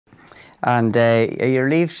And you're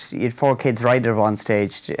relieved you had 4 kids riding at one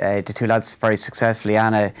stage. The 2 lads very successfully.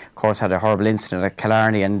 Anna, of course, had a horrible incident at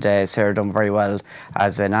Killarney, and Sarah done very well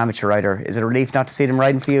as an amateur rider. Is it a relief not to see them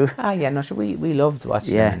riding for you? Ah, yeah, no, so we loved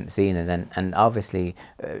watching and seeing it, and obviously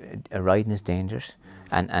riding is dangerous.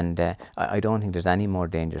 And I don't think there's any more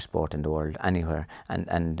dangerous sport in the world anywhere,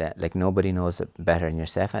 and like nobody knows it better than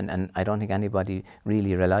yourself, and I don't think anybody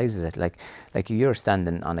really realises it. Like you're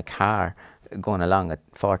standing on a car going along at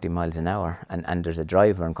 40 miles an hour, and there's a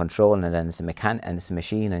driver and controlling it, and it's a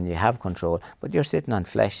machine, and you have control, but you're sitting on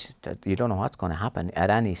flesh that you don't know what's going to happen at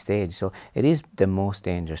any stage. So it is the most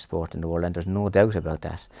dangerous sport in the world, and there's no doubt about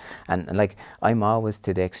that. And like I'm always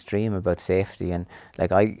to the extreme about safety, and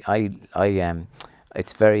like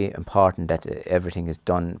it's very important that everything is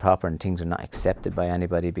done proper and things are not accepted by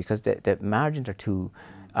anybody, because the margins are too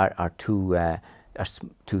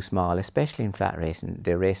small, especially in flat racing.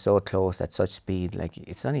 They race so close at such speed, like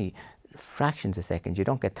it's only fractions of seconds. You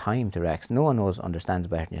don't get time to rest. No one understands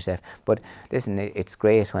better than yourself. But listen, it's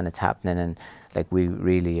great when it's happening, and like we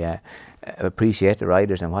really appreciate the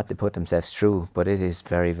riders and what they put themselves through, but it is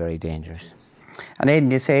very, very dangerous. And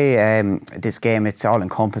Aidan, you say this game, it's all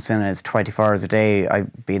encompassing and it's 24 hours a day.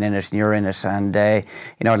 I've been in it and you're in it, and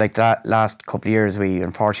you know, like that last couple of years we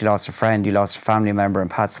unfortunately lost a friend, you lost a family member, and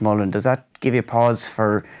Pat Smullen. Does that give you a pause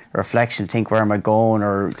for reflection, think where am I going,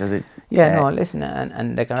 or does it? Yeah, no, listen,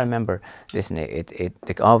 and like I remember, listen, it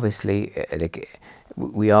like obviously like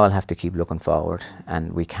we all have to keep looking forward,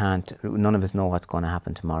 and we can't, none of us know what's going to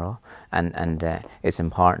happen tomorrow, and it's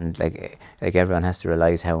important, like everyone has to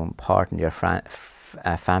realise how important your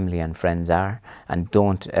family and friends are, and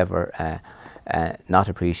don't ever not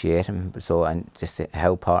appreciate them. So, and just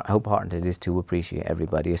how important it is to appreciate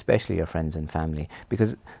everybody, especially your friends and family,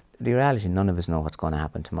 because the reality, none of us know what's going to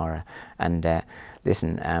happen tomorrow. And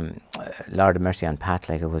listen, Lord have mercy on Pat,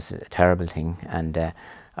 like it was a terrible thing, and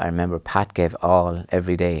I remember Pat gave all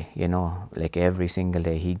every day, you know, like every single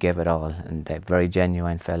day he gave it all, and a very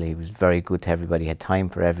genuine fella. He was very good to everybody, had time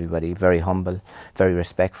for everybody, very humble, very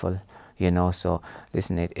respectful, you know. So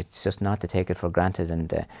listen, it's just not to take it for granted,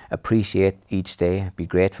 and appreciate each day. Be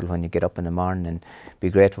grateful when you get up in the morning, and be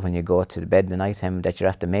grateful when you go to bed the night time that you're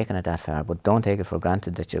after making it that far, but don't take it for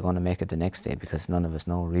granted that you're going to make it the next day, because none of us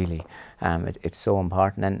know really. It's so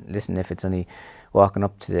important. And listen, if it's only walking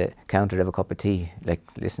up to the counter to have a cup of tea, like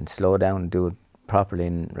listen, slow down and do it properly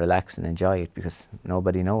and relax and enjoy it, because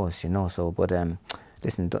nobody knows, you know. So but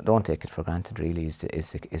listen, don't take it for granted really is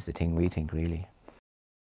the thing we think really.